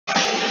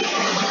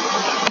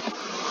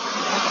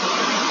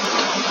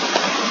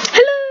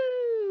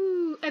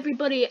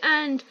everybody,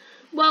 and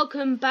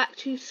welcome back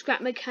to Scrap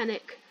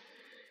Mechanic.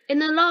 In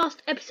the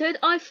last episode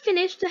I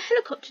finished the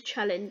helicopter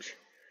challenge,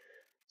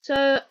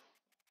 so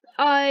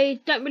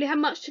I don't really have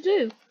much to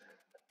do.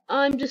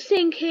 I'm just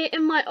sitting here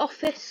in my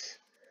office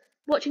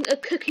watching a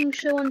cooking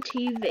show on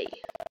TV.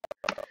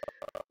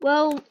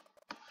 Well,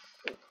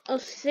 I'll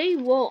see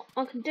what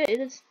I can do.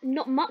 There's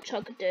not much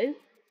I could do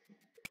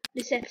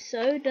this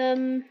episode.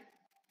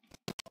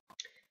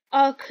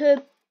 I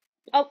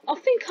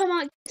think I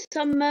might get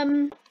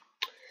some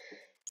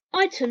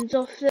items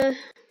off the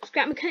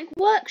Scrap Mechanic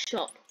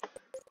workshop,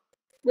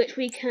 which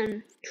we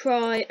can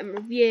try and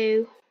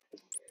review,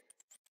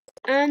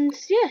 and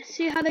yeah,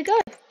 see how they go.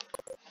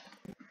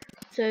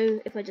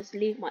 So if I just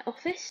leave my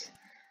office,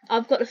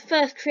 I've got the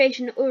first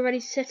creation already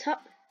set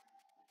up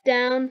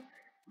down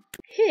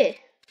here.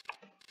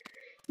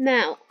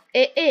 Now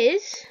it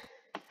is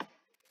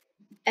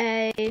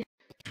a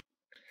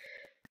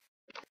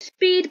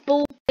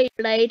speedball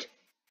Beyblade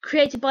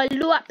created by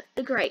Luap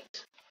the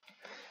Great.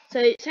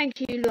 So thank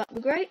you, Luap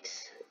the Great.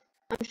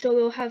 I'm sure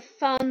we'll have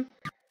fun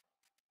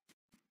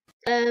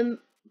playing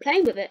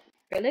with it,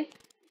 really,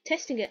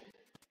 testing it.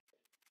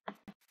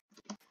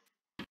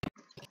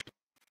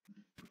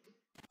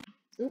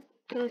 Oh,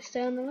 can I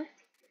stay on the left?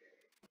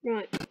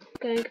 Right,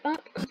 going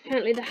up, because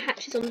apparently the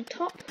hatch is on the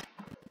top.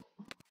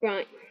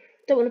 Right,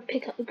 don't want to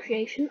pick up the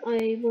creation.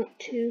 I want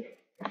to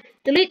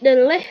delete the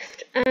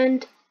lift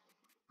and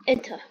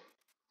enter.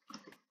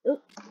 Oh,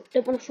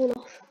 don't want to fall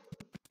off.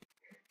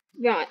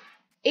 Right,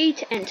 E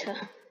to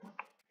enter.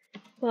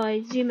 If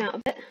I zoom out a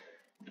bit.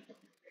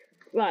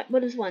 Right,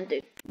 what does 1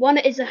 do? 1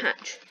 is a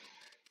hatch.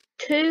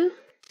 2,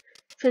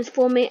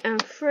 transform me,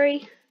 and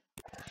 3,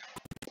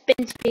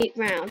 spins me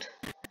round.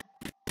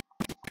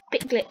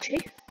 Bit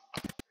glitchy.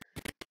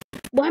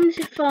 What happens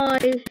if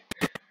I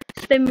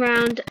spin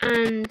round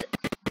and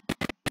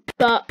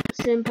but it's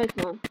in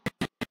Pokemon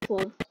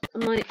form?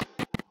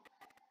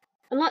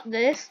 I like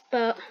this,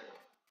 but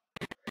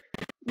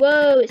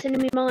whoa, it's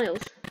enemy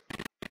miles.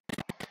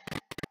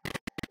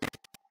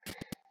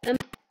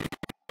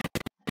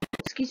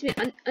 Excuse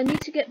me, I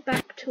need to get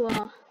back to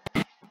our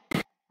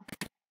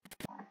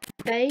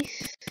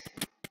base.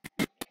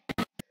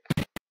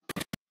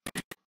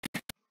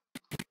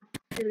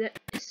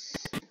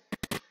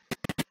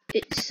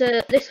 It's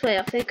this way,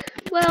 I think.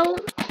 Well,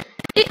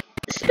 it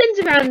spins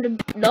around a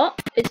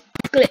lot. It's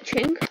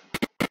glitching.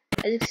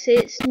 As you can see,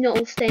 it's not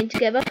all staying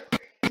together.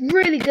 It's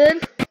really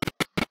good.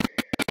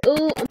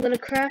 Oh, I'm gonna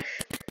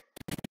crash.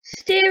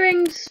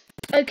 Steering's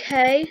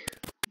okay.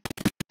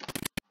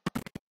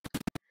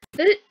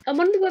 I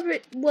wonder whether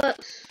it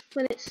works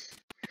when it's...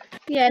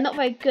 Yeah, not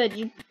very good.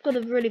 You've got to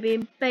really be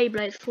in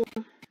Beyblade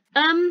form.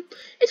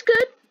 It's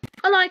good.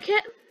 I like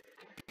it.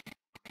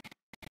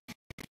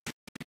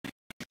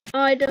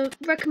 I don't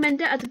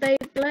recommend it as a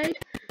Beyblade.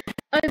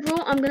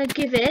 Overall, I'm going to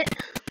give it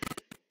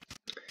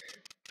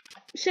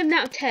 7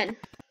 out of 10.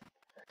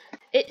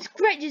 It's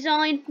great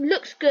design,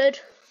 looks good,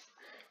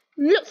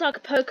 looks like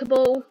a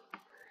Pokeball,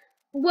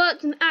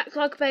 works and acts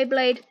like a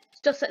Beyblade.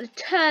 It's just that the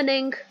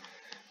turning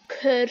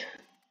could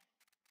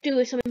do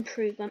with some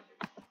improvement.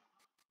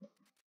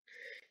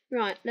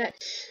 Right,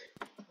 let's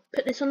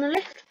put this on the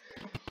left,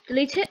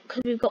 delete it,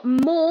 because we've got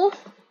more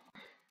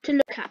to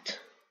look at.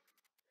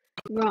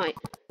 Right,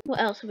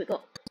 what else have we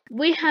got?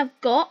 We have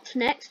got,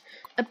 next,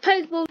 a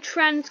Pokeball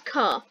Trans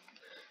car.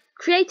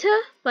 Creator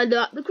by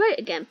Luap the Great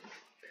again.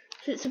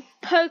 So it's a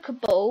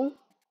Pokeball,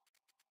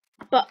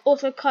 but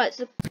also a car. It's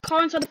a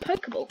car inside a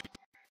Pokeball.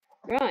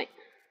 Right.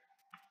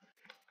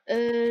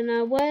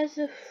 Now where's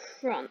the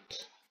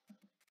front?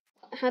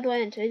 How do I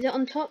enter? Is it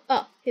on top?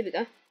 Oh, here we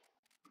go.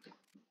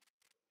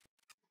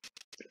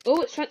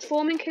 Oh, it's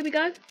transforming. Here we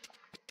go.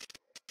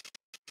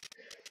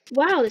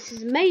 Wow, this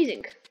is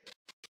amazing.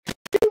 I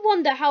do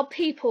wonder how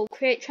people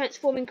create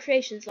transforming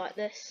creations like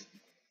this.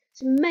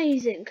 It's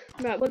amazing.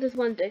 Right, what does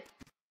 1 do?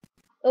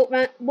 Oh,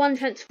 right, 1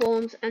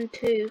 transforms and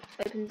 2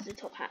 opens the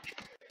top hatch.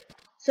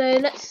 So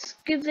let's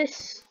give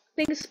this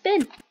thing a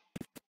spin.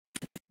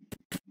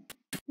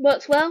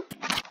 Works well.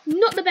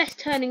 Not the best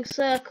turning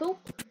circle.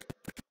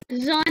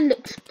 Design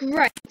looks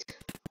great.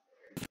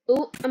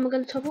 Oh, am I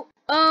going to topple?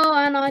 Oh,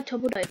 and I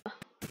toppled over.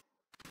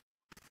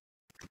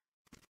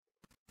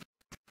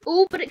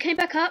 Oh, but it came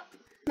back up.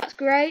 That's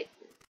great.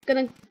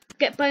 Gonna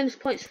get bonus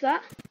points for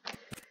that.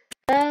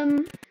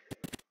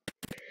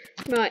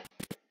 Right.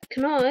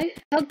 Can I?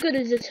 How good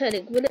is the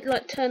turning? Will it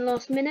like turn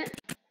last minute?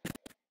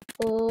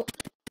 Or...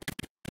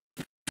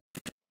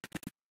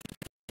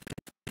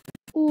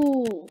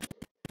 Ooh.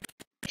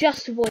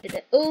 Just avoided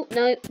it. Oh,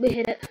 no, we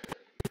hit it.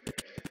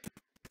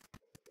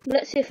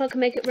 Let's see if I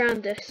can make it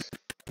round this.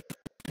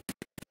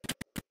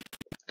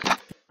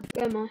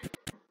 Where am I?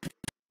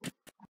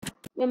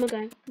 Where am I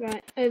going?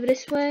 Right, over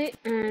this way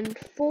and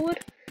forward.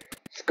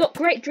 It's got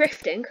great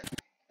drifting.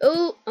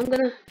 Oh, I'm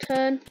gonna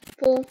turn,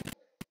 fall.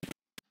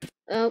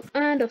 Oh,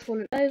 and I've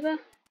fallen over.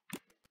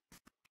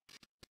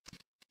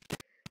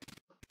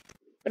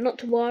 But not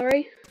to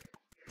worry.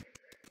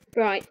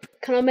 Right,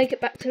 can I make it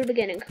back to the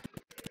beginning?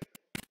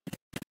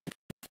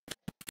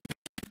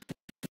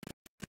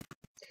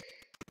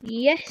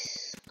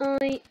 Yes,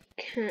 I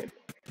can.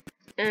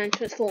 And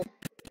transform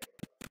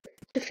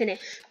to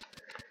finish.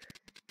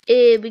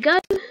 Here we go.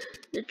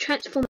 The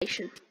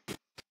transformation.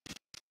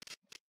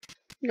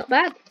 Not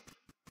bad.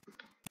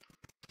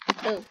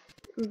 Oh,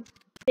 I'm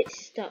a bit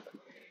stuck.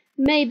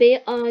 Maybe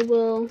I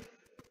will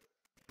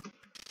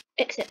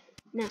exit.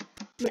 Now,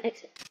 I'm gonna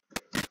exit.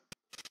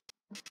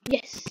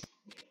 Yes,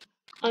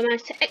 I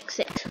managed to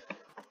exit.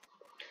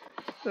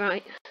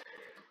 Right.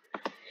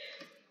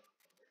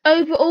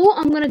 Overall,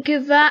 I'm gonna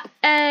give that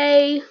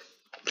a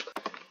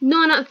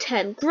 9 out of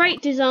 10.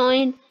 Great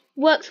design,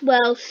 works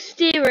well,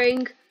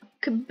 steering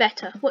could be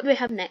better. What do we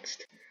have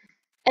next?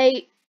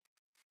 A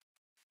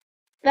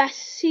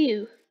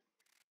Vasu.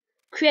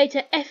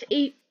 Creator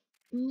F.E.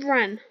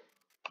 Ran.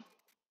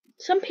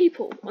 Some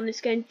people on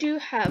this game do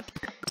have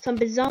some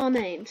bizarre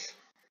names.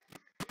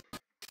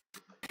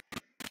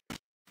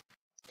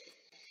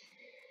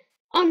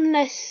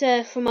 Unless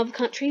from other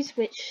countries,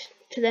 which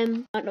to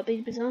them might not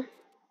be bizarre.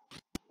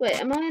 Wait,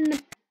 am I in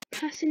the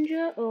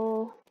passenger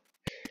or...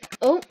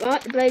 Oh,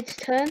 right, the blades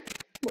turn.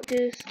 What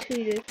does 2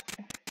 do?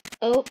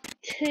 Oh,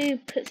 2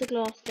 puts the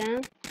glass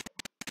down.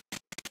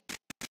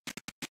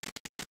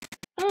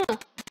 Ah,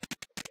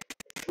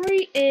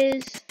 3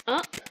 is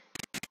up.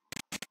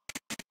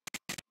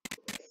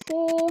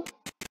 4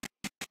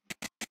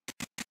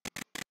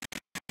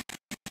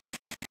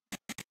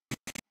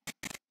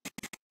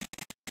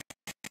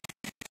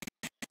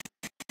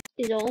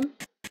 is on.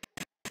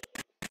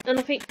 And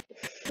I think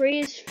 3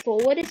 is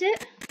forward, is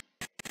it?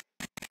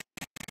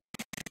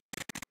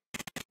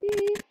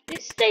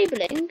 It's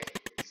stabling,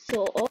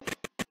 sort of.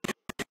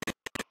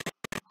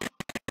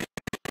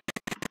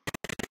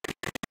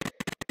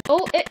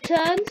 Oh, it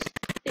turns.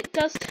 It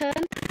does turn.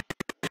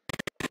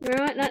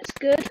 Right, that's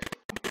good.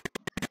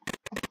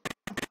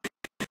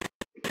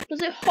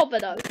 Does it hover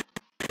though?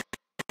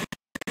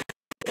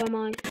 Or am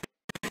I?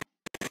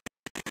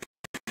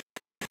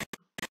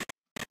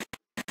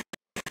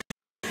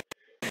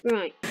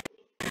 Right.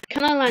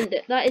 Can I land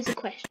it? That is a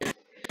question.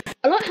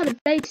 I like how the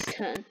blades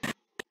turn.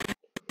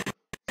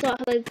 I like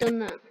how they've done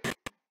that.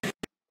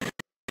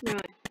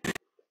 Right.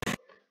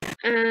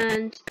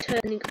 And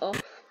turning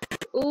off.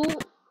 Ooh.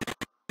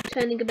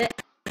 Turning a bit.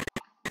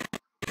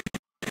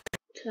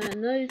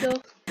 Turn those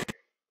off.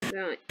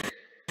 Right.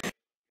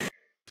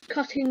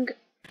 Cutting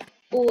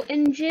all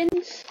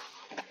engines.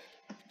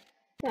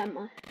 Where am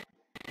I?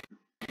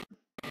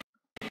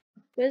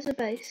 Where's the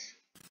base?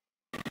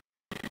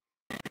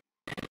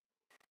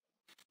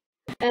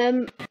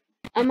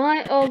 I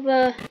might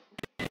have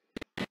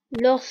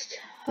lost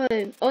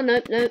home. Oh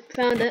no, no,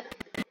 found it.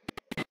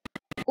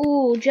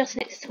 Ooh, just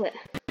next to it.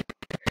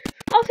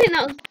 I think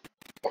that was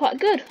quite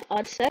good,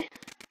 I'd say.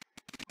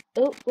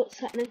 Oh, what's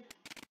happening?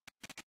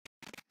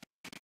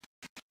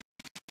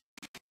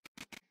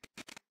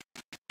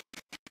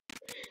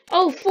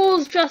 Oh,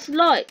 4's just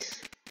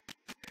lights.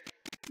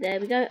 There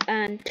we go,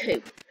 and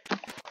 2.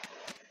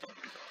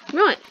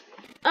 Right.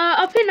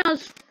 I think that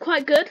was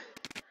quite good.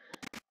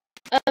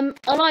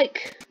 I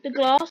like the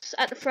glass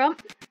at the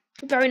front.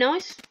 Very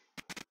nice.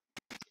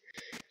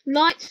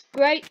 Lights,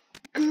 great.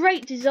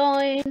 Great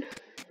design.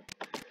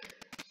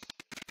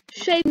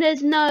 Shame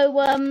there's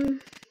no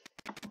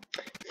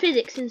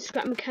physics in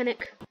Scrap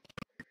Mechanic.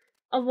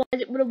 Otherwise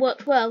it would have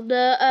worked well.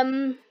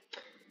 The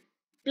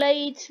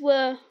blades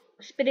were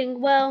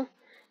spinning well.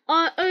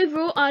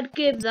 Overall I'd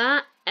give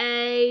that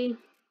a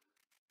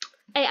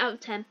 8 out of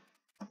 10.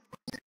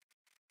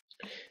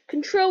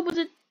 Control was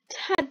a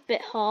tad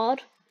bit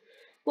hard.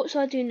 What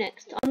should I do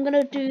next? I'm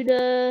gonna do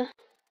the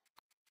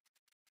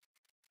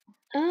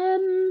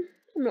I'm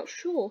not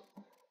sure.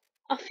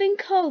 I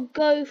think I'll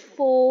go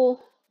for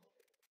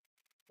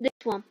this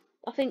one.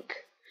 I think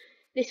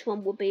this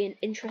one will be an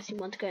interesting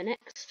one to go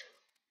next.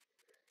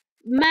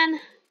 Man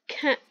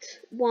Cat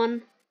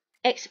 1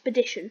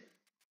 Expedition.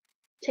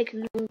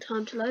 Taking a long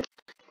time to load.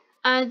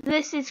 And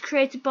this is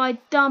created by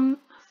Dumb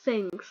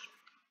Things.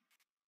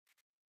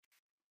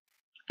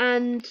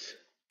 And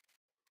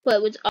well,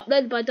 it was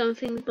uploaded by Dumb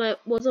Things, but it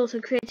was also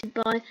created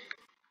by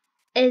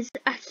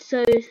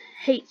Atos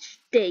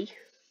HD.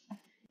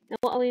 Now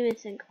what are we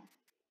missing?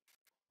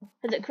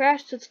 Has it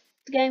crashed? Has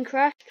the game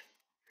crashed?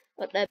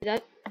 Oh, there we go.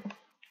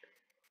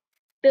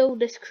 Build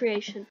this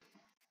creation.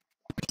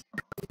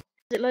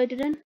 Is it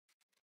loaded in?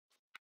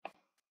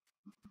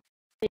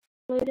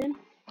 Load in.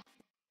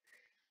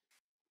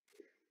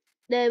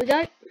 There we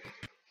go.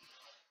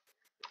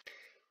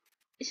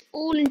 It's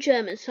all in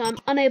German, so I'm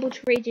unable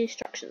to read the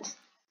instructions.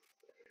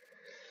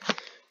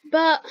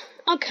 But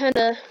I'll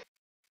kinda,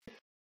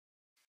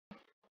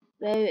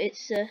 though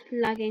it's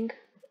lagging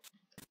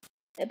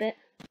a bit.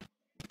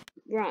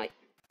 Right.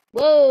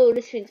 Whoa,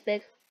 this thing's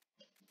big.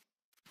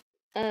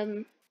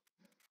 Oh,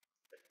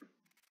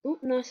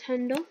 nice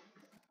handle.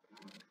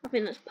 I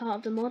think that's part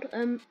of the mod.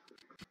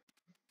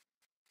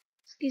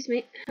 Excuse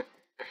me.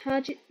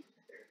 How'd you?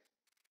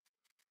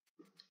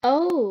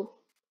 Oh,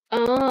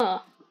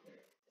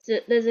 so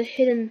there's a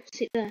hidden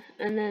seat there,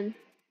 and then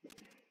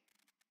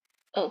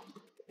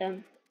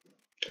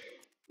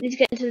need to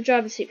get into the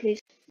driver's seat,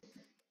 please.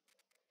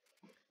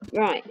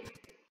 Right.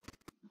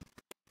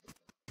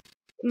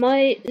 Am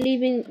I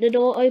leaving the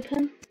door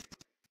open?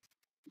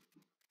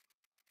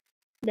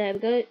 There we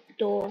go.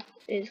 Door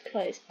is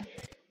closed.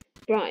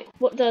 Right.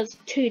 What does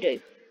 2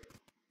 do?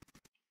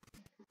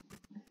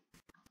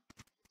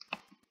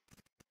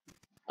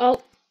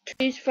 Oh,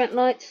 trees, front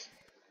lights.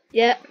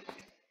 Yep.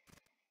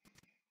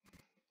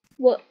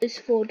 What is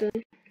 4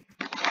 doing?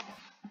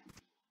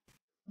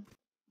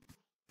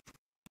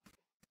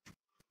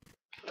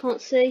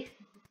 Can't see.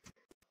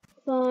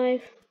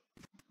 5.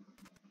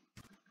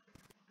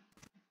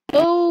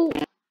 Oh!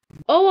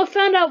 Oh, I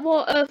found out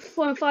what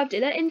 4 and 5 do.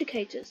 They're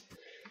indicators.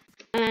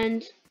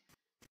 And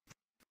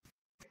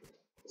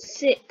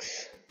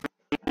 6,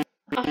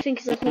 I think,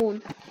 is a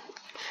horn.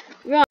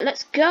 Right,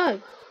 let's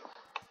go.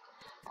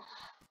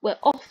 We're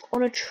off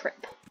on a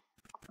trip.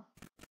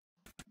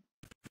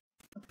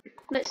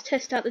 Let's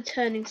test out the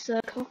turning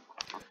circle.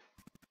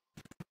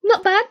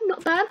 Not bad,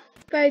 not bad.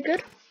 Very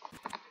good.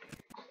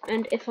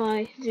 And if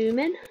I zoom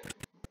in,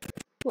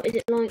 what is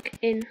it like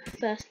in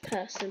first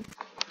person?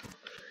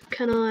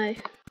 Am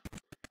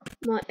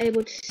I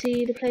able to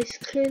see the place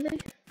clearly?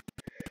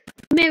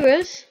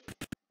 Mirrors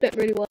don't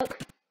really work.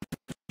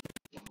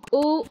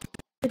 Oh,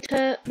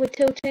 we're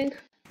tilting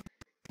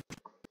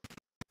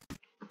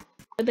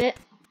a bit.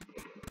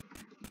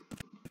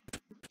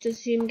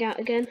 Just zooming out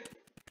again.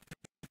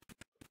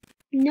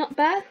 Not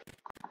bad.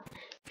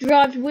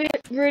 Drives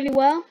really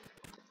well.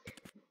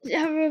 Does it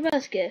have a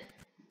reverse gear?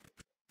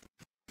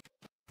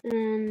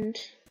 And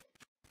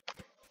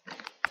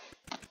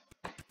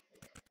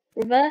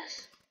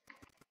reverse.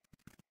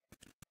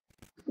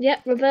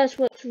 Yep, reverse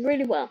works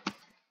really well.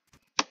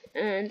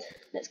 And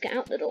let's get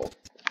out the door.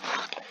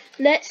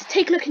 Let's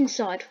take a look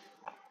inside.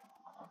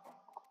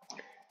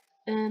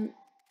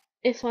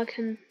 If I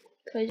can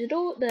close the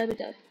door, there we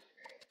go.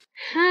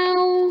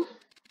 How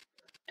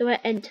do I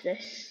enter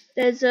this?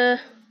 There's a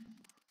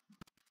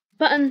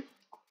button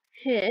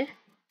here.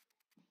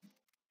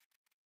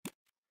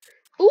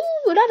 Ooh,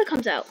 a ladder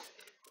comes out.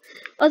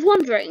 I was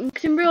wondering,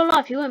 because in real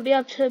life you won't be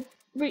able to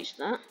reach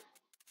that.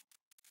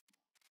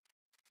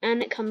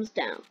 And it comes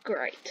down.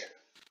 Great.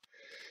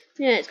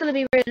 Yeah, it's going to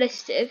be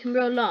realistic. In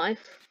real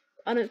life,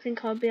 I don't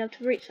think I'll be able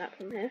to reach that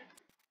from here.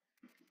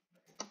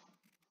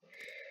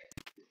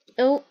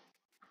 Oh.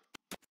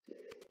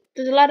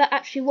 Does the ladder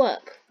actually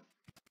work?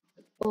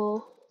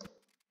 Or...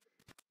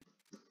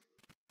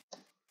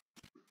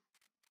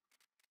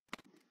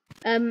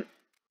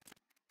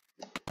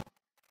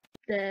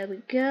 there we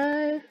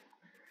go.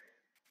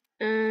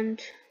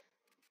 And...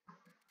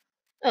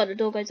 oh, the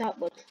door goes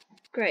outwards.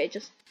 Great, it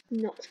just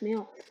knocks me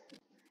off.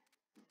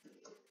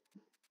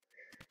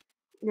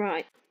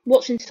 Right,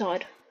 what's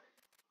inside?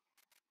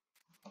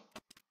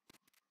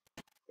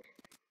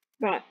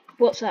 Right,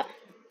 what's that?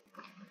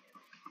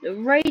 The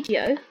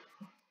radio?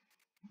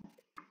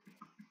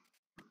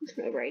 It's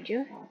not a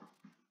radio.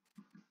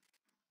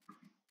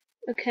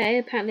 Okay,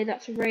 apparently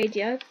that's a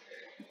radio.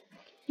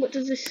 What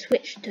does this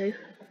switch do?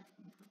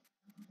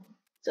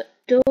 Is that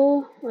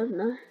door? I don't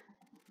know.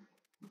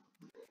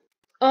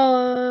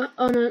 Oh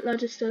no,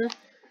 ladder's still there.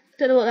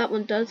 Don't know what that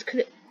one does, because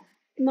it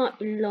might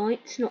be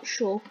lights, not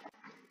sure.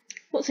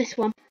 What's this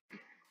one?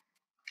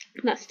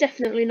 That's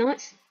definitely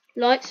lights.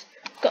 Lights.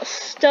 We've got a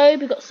stove,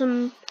 we've got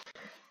some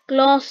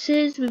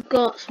glasses, we've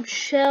got some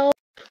shelves,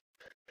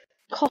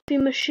 coffee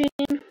machine,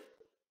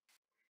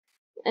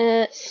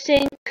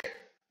 sink,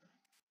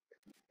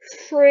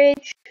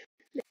 fridge.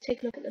 Let's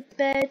take a look at the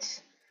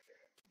beds.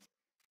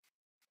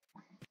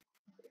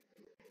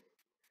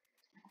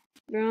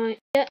 Right,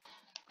 yep,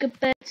 good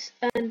beds.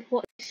 And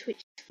what is the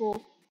switch for? I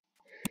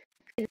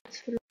think that's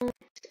for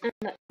lights, and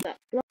that's that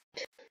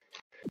light.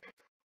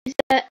 Is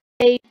there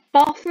a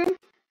bathroom?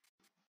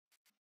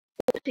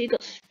 So you've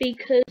got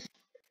speakers,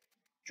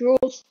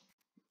 drawers,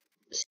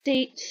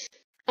 seats,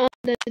 and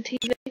there's a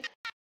TV,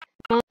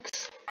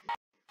 mugs.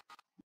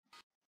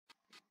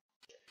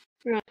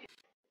 Right,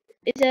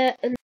 is there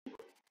a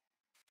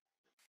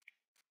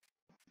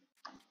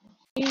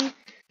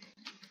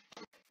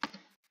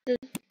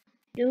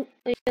no,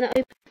 are you gonna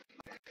open?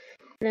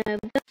 No.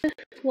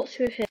 What's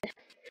through here?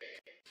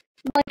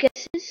 My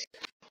guess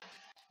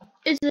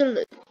is a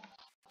loo.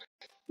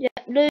 Yeah,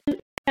 loo,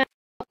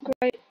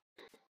 great,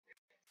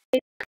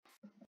 big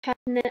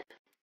cabinet,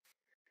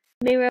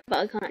 mirror, but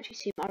I can't actually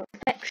see my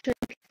reflection.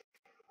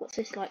 What's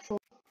this light for?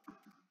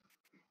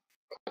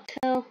 Can't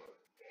tell.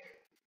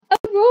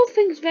 Overall,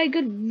 things very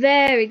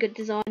good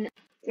design,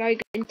 very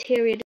good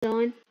interior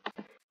design.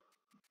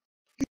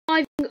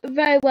 Driving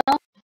very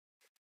well.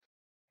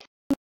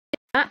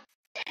 At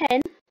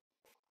 10.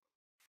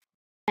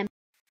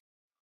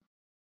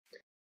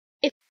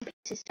 If the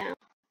place is down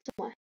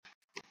somewhere.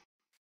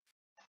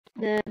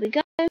 There we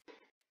go.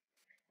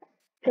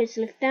 Place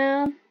the lift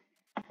down.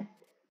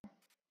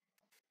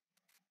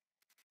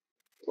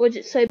 Or is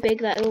it so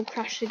big that it will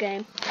crash the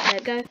game? There we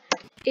go.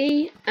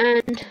 E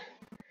and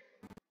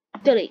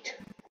delete.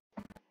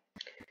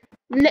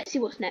 Let's see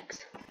what's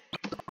next.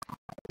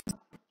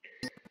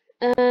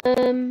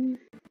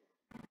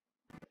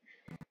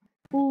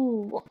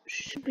 Ooh, what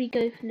should we we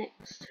go for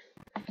next?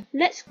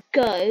 Let's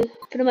go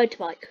for the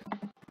motorbike.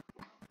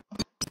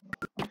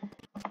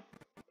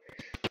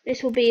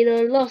 This will be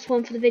the last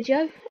one for the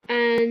video,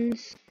 and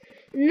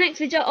in the next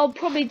video I'll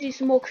probably do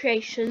some more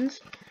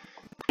creations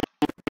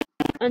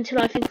until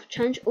I think of a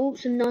challenge. Oh,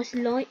 some nice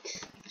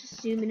lights.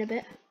 Just zoom in a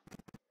bit.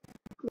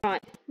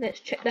 Right, let's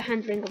check the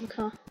handling of the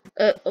car,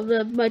 of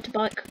the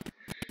motorbike.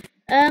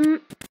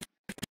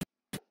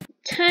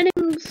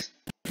 Turning's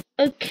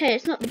okay.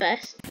 It's not the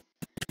best.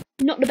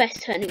 Not the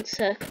best turning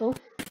circle.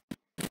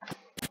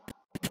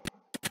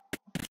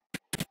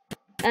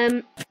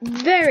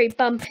 Very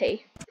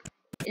bumpy.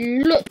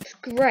 It looks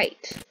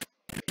great.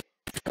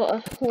 It's got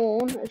a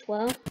horn as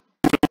well.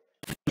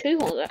 2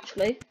 horns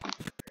actually.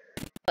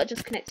 But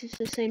just connected to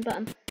the same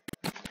button.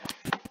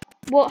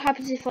 What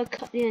happens if I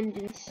cut the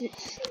engines?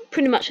 It's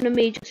pretty much an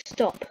immediate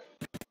stop.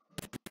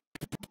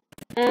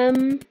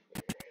 You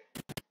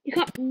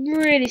can't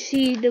really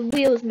see the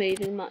wheels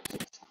moving much.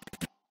 It's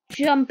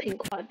jumping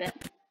quite a bit.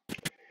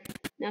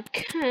 Now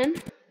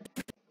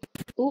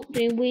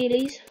doing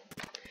wheelies.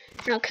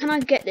 Now can I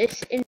get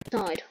this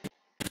inside?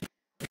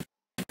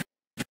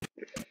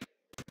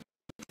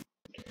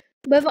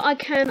 Whether I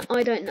can,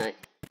 I don't know.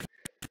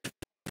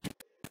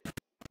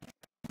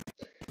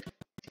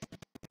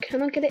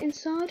 Can I get it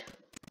inside?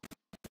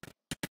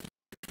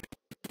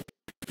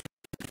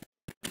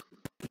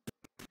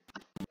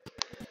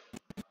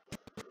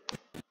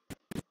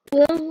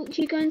 Will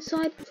you go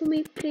inside for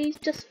me, please?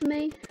 Just for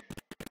me.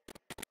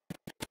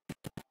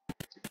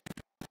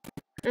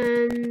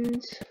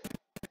 And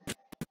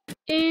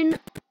in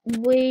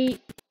we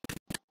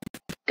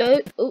go.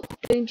 Oh,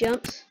 doing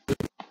jumps.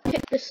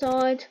 Hit the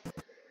side.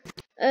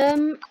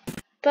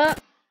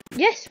 But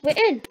yes, we're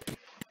in.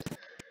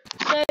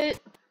 So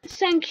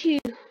thank you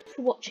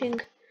for watching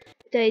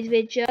today's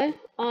video.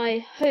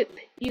 I hope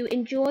you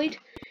enjoyed.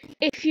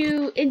 If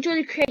you enjoy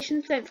the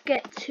creations, don't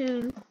forget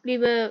to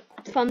leave a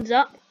thumbs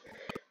up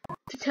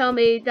to tell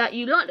me that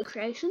you like the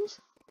creations.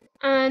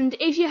 And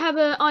if you have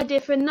an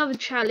idea for another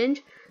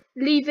challenge,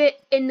 leave it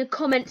in the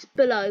comments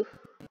below.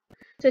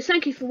 So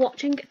thank you for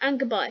watching and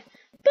goodbye.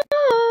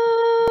 Bye!